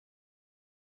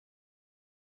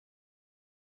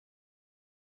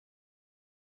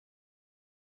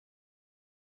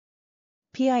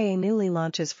PIA newly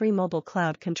launches free mobile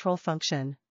cloud control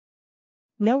function.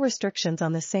 No restrictions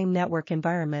on the same network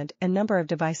environment and number of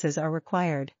devices are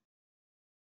required.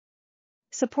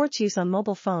 Supports use on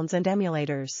mobile phones and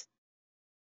emulators.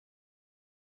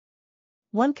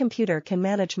 One computer can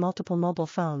manage multiple mobile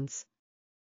phones.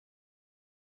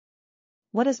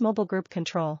 What is mobile group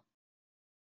control?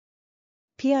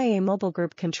 PIA Mobile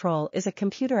Group Control is a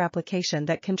computer application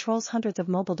that controls hundreds of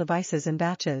mobile devices in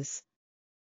batches.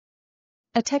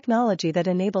 A technology that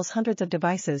enables hundreds of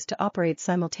devices to operate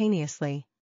simultaneously.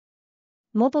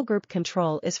 Mobile group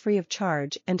control is free of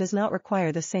charge and does not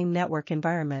require the same network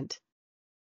environment.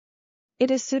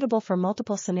 It is suitable for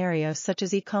multiple scenarios such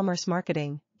as e-commerce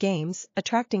marketing, games,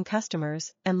 attracting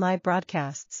customers, and live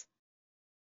broadcasts.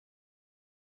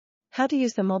 How to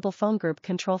use the mobile phone group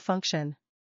control function.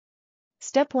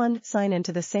 Step 1. Sign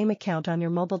into the same account on your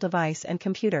mobile device and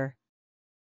computer.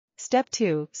 Step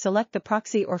 2. Select the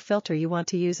proxy or filter you want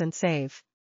to use and save.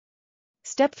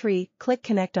 Step 3. Click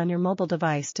Connect on your mobile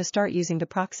device to start using the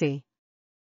proxy.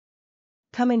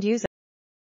 Come and use it.